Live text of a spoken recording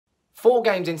4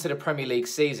 games into the Premier League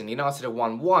season, United have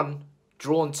won 1,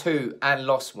 drawn 2 and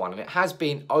lost 1. And it has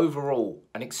been overall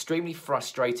an extremely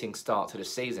frustrating start to the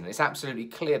season. It's absolutely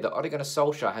clear that Ole Gunnar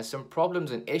Solskjaer has some problems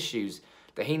and issues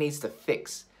that he needs to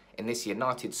fix in this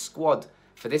United squad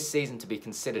for this season to be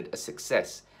considered a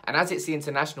success. And as it's the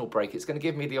international break, it's going to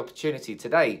give me the opportunity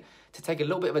today to take a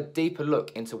little bit of a deeper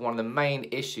look into one of the main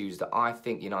issues that I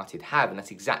think United have, and that's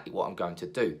exactly what I'm going to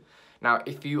do. Now,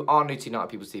 if you are new to United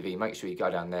People's TV, make sure you go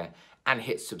down there and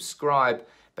hit subscribe.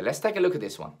 But let's take a look at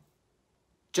this one.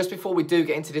 Just before we do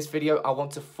get into this video, I want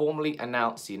to formally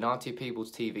announce the United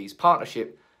People's TV's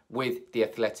partnership with The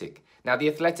Athletic. Now, The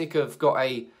Athletic have got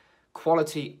a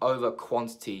quality over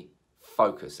quantity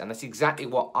focus, and that's exactly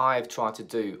what I've tried to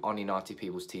do on United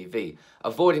People's TV.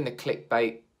 Avoiding the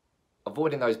clickbait,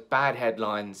 avoiding those bad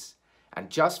headlines, and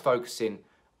just focusing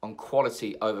on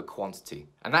quality over quantity.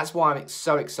 And that's why I'm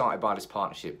so excited by this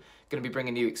partnership. Going to be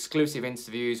bringing you exclusive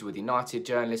interviews with United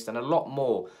journalists and a lot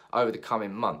more over the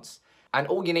coming months. And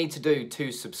all you need to do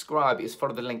to subscribe is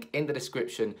follow the link in the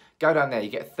description. Go down there, you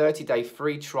get a 30-day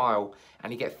free trial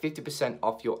and you get 50%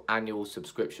 off your annual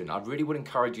subscription. I really would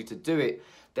encourage you to do it.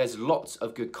 There's lots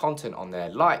of good content on there,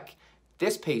 like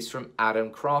this piece from Adam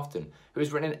Crafton, who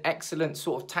has written an excellent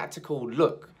sort of tactical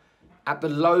look at the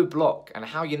low block and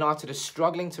how United are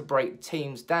struggling to break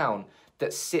teams down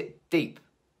that sit deep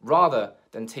rather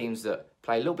than teams that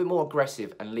play a little bit more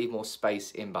aggressive and leave more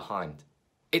space in behind.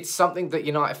 It's something that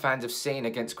United fans have seen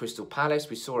against Crystal Palace,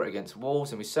 we saw it against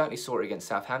Wolves, and we certainly saw it against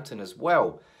Southampton as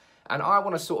well. And I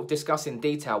want to sort of discuss in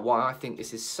detail why I think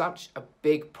this is such a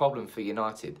big problem for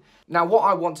United. Now, what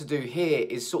I want to do here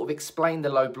is sort of explain the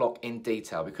low block in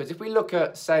detail, because if we look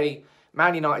at, say,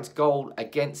 Man United's goal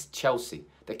against Chelsea,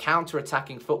 the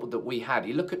counter-attacking football that we had,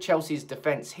 you look at Chelsea's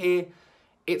defence here,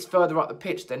 it's further up the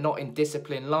pitch. They're not in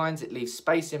disciplined lines. It leaves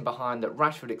space in behind that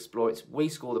Rashford exploits. We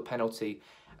score the penalty,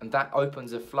 and that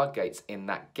opens the floodgates in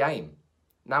that game.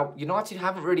 Now, United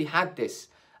haven't really had this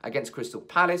against Crystal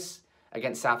Palace,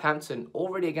 against Southampton,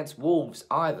 or really against Wolves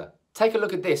either. Take a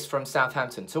look at this from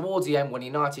Southampton. Towards the end, when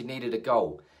United needed a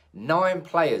goal, 9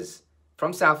 players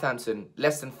from Southampton,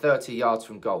 less than 30 yards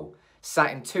from goal,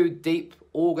 sat in 2 deep,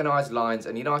 organised lines,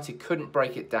 and United couldn't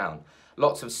break it down.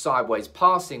 Lots of sideways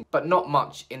passing, but not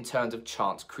much in terms of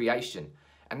chance creation.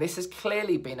 And this has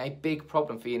clearly been a big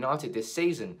problem for United this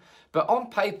season. But on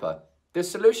paper, the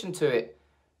solution to it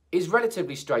is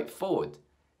relatively straightforward.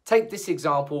 Take this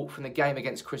example from the game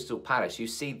against Crystal Palace. You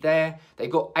see there, they've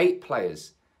got 8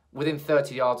 players within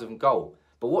 30 yards of goal.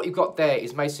 But what you've got there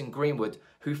is Mason Greenwood,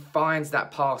 who finds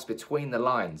that pass between the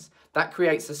lines. That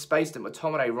creates a space that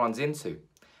McTominay runs into.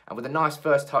 And with a nice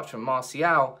first touch from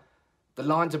Martial, the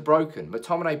lines are broken.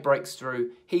 McTominay breaks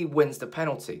through, he wins the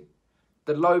penalty.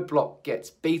 The low block gets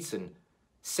beaten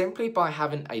simply by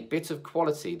having a bit of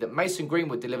quality that Mason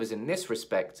Greenwood delivers in this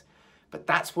respect, but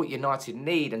that's what United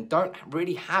need and don't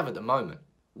really have at the moment.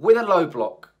 With a low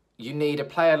block, you need a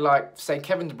player like, say,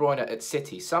 Kevin De Bruyne at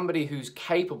City, somebody who's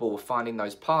capable of finding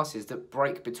those passes that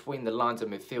break between the lines of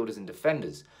midfielders and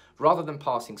defenders, rather than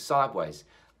passing sideways.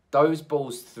 Those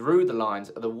balls through the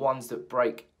lines are the ones that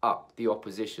break up the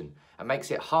opposition and makes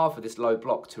it hard for this low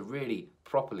block to really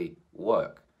properly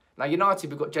work. Now, United,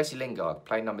 we've got Jesse Lingard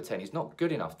playing number 10. He's not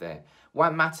good enough there.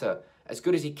 Juan Mata, as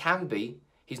good as he can be,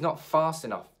 he's not fast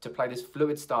enough to play this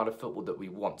fluid style of football that we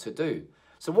want to do.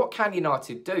 So what can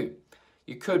United do?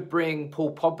 You could bring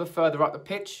Paul Pogba further up the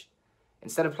pitch.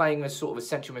 Instead of playing as sort of a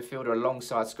central midfielder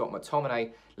alongside Scott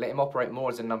McTominay, let him operate more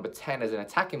as a number 10, as an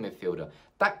attacking midfielder.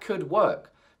 That could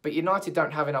work. But United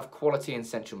don't have enough quality in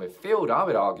central midfield, I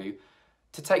would argue,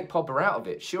 to take Pogba out of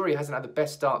it. Sure, he hasn't had the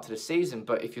best start to the season,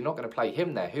 but if you're not going to play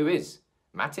him there, who is?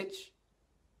 Matic?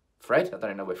 Fred? I don't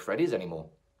even know where Fred is anymore.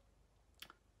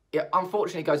 It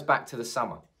unfortunately goes back to the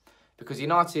summer, because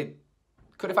United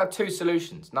could have had 2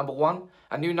 solutions. Number 1,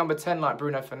 a new number 10 like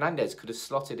Bruno Fernandes could have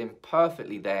slotted in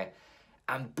perfectly there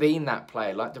and been that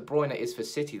player like De Bruyne is for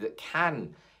City that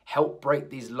can help break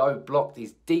these low block,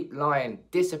 these deep lying,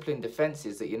 disciplined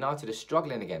defences that United are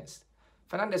struggling against.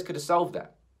 Fernandes could have solved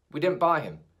that. We didn't buy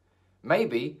him.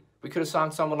 Maybe we could have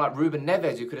signed someone like Ruben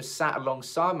Neves, who could have sat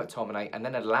alongside McTominay and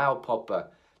then allowed Pogba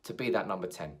to be that number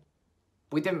 10.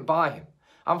 We didn't buy him.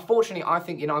 Unfortunately, I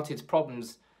think United's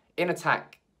problems in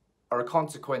attack are a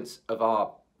consequence of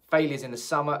our failures in the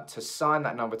summer to sign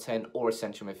that number 10 or a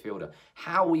central midfielder.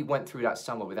 How we went through that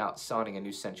summer without signing a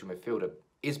new central midfielder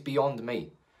is beyond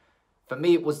me. For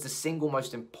me, it was the single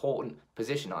most important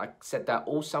position. I said that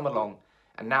all summer long,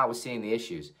 and now we're seeing the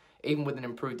issues. Even with an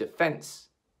improved defence,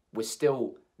 we're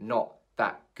still not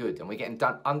that good. And we're getting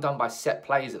undone by set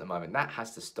plays at the moment. That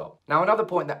has to stop. Now, another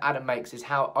point that Adam makes is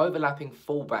how overlapping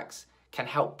fullbacks can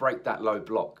help break that low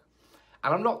block.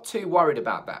 And I'm not too worried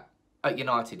about that at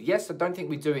United. Yes, I don't think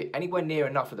we do it anywhere near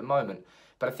enough at the moment,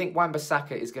 but I think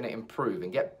Wan-Bissaka is going to improve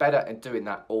and get better at doing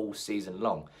that all season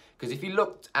long. Because if you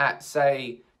looked at,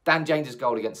 say, Dan James's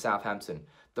goal against Southampton,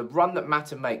 the run that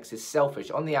Mata makes is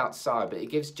selfish on the outside, but it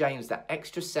gives James that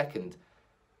extra second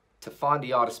to find a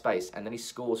yard of space, and then he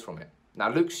scores from it. Now,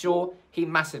 Luke Shaw, he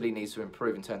massively needs to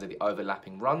improve in terms of the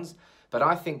overlapping runs, but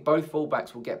I think both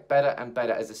fullbacks will get better and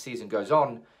better as the season goes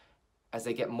on, as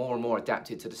they get more and more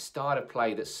adapted to the style of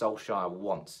play that Solskjaer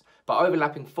wants. But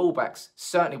overlapping fullbacks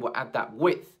certainly will add that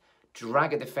width,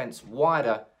 drag a defence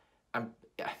wider, and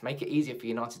make it easier for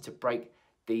United to break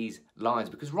these lines.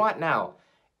 Because right now,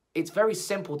 it's very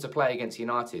simple to play against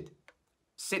United.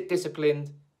 Sit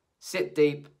disciplined, sit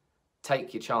deep,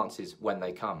 take your chances when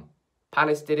they come.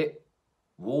 Palace did it,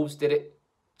 Wolves did it,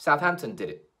 Southampton did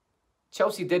it.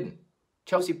 Chelsea didn't.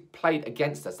 Chelsea played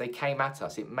against us. They came at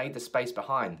us. It made the space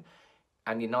behind,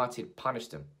 and United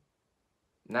punished them.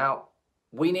 Now,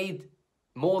 we need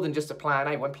more than just a plan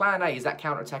A. When plan A is that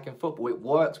counter-attacking football, it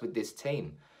works with this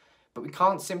team. But we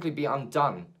can't simply be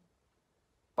undone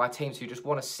by teams who just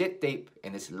want to sit deep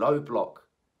in this low block.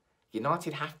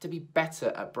 United have to be better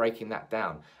at breaking that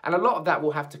down. And a lot of that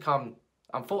will have to come,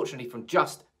 unfortunately, from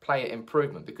just player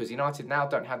improvement, because United now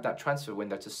don't have that transfer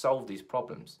window to solve these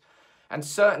problems. And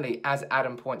certainly, as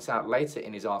Adam points out later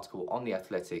in his article on The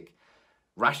Athletic,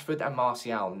 Rashford and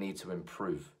Martial need to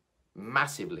improve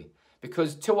massively.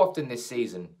 Because too often this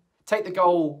season, take the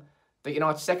goal, the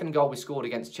United's second goal we scored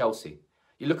against Chelsea.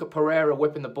 You look at Pereira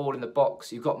whipping the ball in the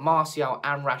box. You've got Martial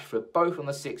and Rashford both on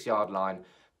the 6-yard line,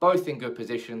 both in good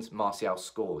positions. Martial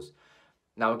scores.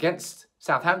 Now against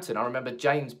Southampton, I remember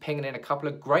James pinging in a couple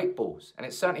of great balls, and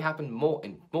it certainly happened more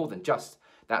than just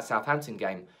that Southampton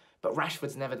game. But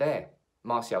Rashford's never there.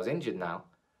 Martial's injured now,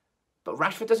 but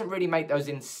Rashford doesn't really make those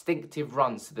instinctive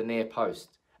runs to the near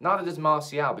post. Neither does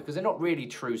Martial, because they're not really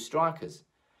true strikers.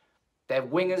 They're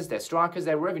wingers, they're strikers,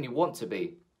 they're wherever you want to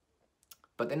be,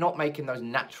 but they're not making those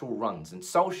natural runs. And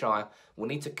Solskjaer will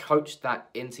need to coach that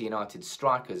into United's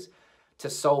strikers to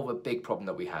solve a big problem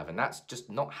that we have, and that's just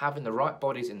not having the right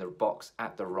bodies in the box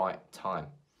at the right time.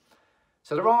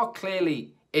 So there are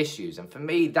clearly issues, and for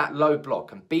me, that low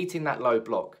block and beating that low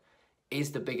block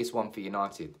is the biggest one for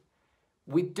United.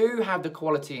 We do have the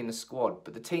quality in the squad,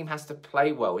 but the team has to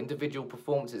play well. Individual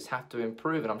performances have to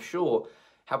improve, and I'm sure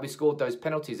had we scored those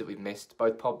penalties that we've missed,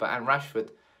 both Pogba and Rashford,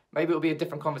 maybe it'll be a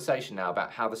different conversation now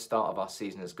about how the start of our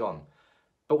season has gone.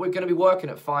 But we're going to be working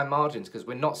at fine margins because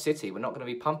we're not City. We're not going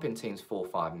to be pumping teams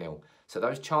 4-5-0. So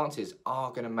those chances are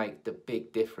going to make the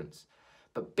big difference.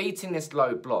 But beating this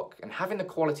low block and having the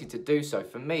quality to do so,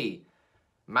 for me,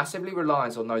 massively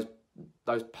relies on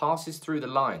those passes through the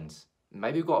lines.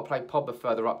 Maybe we've got to play Pogba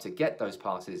further up to get those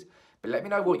passes. But let me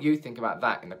know what you think about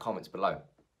that in the comments below.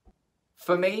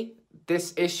 For me,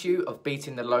 this issue of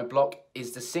beating the low block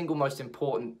is the single most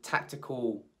important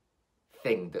tactical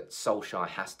thing that Solskjaer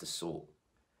has to sort.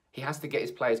 He has to get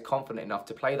his players confident enough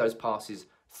to play those passes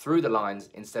through the lines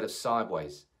instead of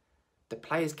sideways. The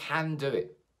players can do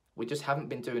it. We just haven't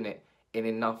been doing it in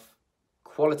enough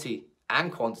quality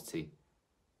and quantity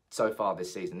so far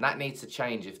this season. That needs to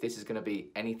change if this is going to be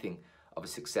anything of a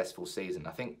successful season.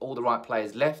 I think all the right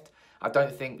players left. I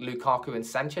don't think Lukaku and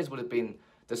Sanchez would have been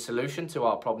the solution to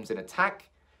our problems in attack,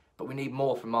 but we need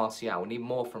more from Martial. We need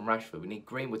more from Rashford. We need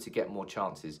Greenwood to get more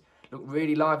chances. Looked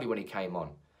really lively when he came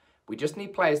on. We just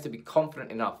need players to be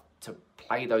confident enough to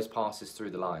play those passes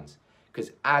through the lines.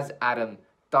 Because as Adam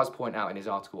does point out in his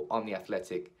article on The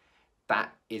Athletic,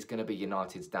 that is going to be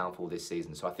United's downfall this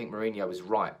season. So I think Mourinho was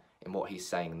right in what he's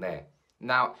saying there.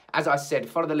 Now, as I said,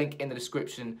 follow the link in the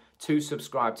description to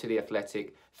subscribe to The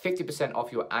Athletic. 50%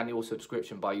 off your annual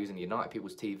subscription by using the United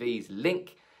People's TV's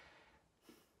link.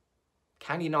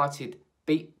 Can United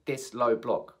beat this low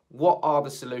block? What are the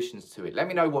solutions to it? Let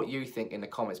me know what you think in the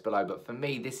comments below. But for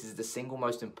me, this is the single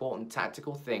most important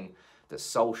tactical thing that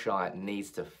Solskjaer needs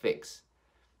to fix.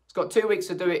 He's got 2 weeks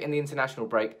to do it in the international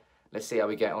break. Let's see how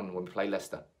we get on when we play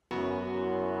Leicester.